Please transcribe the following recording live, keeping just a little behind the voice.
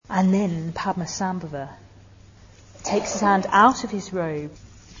And then Padmasambhava takes his hand out of his robe,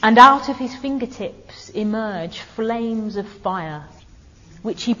 and out of his fingertips emerge flames of fire,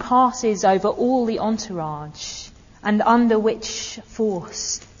 which he passes over all the entourage, and under which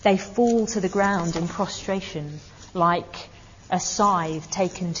force they fall to the ground in prostration, like a scythe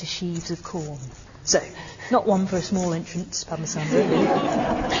taken to sheaves of corn. So, not one for a small entrance, Padmasambhava.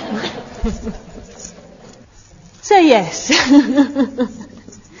 So yes,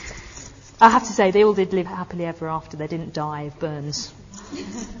 I have to say they all did live happily ever after. They didn't die of burns.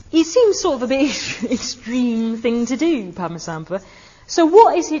 It seems sort of a bit extreme thing to do, Padmasambhava. So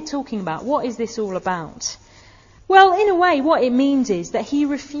what is it talking about? What is this all about? Well, in a way, what it means is that he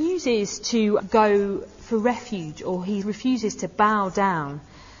refuses to go for refuge, or he refuses to bow down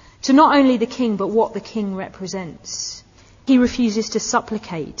to not only the king, but what the king represents. He refuses to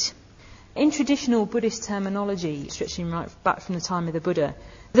supplicate. In traditional Buddhist terminology, stretching right back from the time of the Buddha,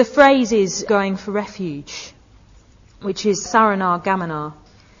 the phrase is going for refuge, which is sarana gamana.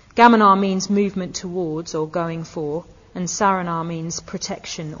 Gamana means movement towards or going for, and sarana means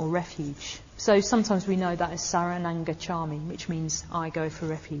protection or refuge. So sometimes we know that as saranangachami, which means I go for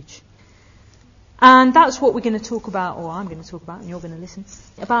refuge. And that's what we're going to talk about, or I'm going to talk about, and you're going to listen,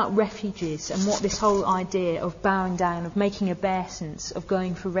 about refuges and what this whole idea of bowing down, of making obeisance, of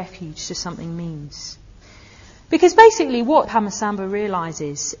going for refuge to something means. Because basically what Padmasambhava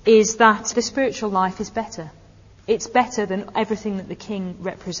realises is that the spiritual life is better. It's better than everything that the king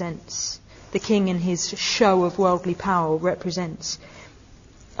represents, the king in his show of worldly power represents.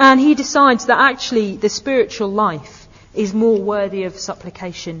 And he decides that actually the spiritual life is more worthy of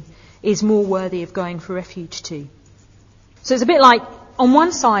supplication, is more worthy of going for refuge to. So it's a bit like, on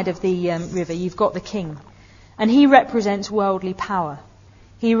one side of the river you've got the king, and he represents worldly power.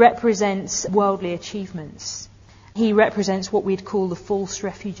 He represents worldly achievements. He represents what we'd call the false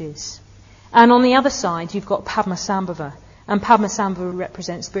refuges. And on the other side you've got Padmasambhava, and Padmasambhava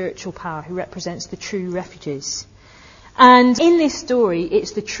represents spiritual power, who represents the true refuges. And in this story,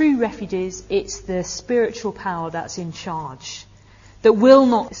 it's the true refuges, it's the spiritual power that's in charge, that will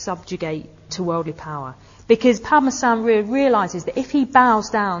not subjugate to worldly power. Because Padmasambhava realises that if he bows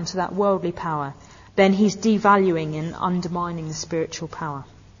down to that worldly power, then he's devaluing and undermining the spiritual power.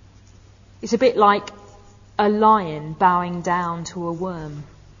 It's a bit like a lion bowing down to a worm.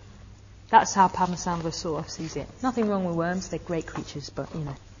 That's how Padmasambhava sort of sees it. Nothing wrong with worms, they're great creatures, but you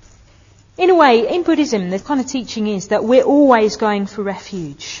know. In a way, in Buddhism, the kind of teaching is that we're always going for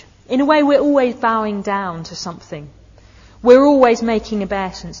refuge. In a way, we're always bowing down to something. We're always making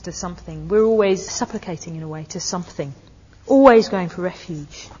obeisance to something. We're always supplicating, in a way, to something. Always going for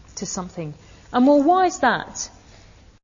refuge to something. And well, why is that?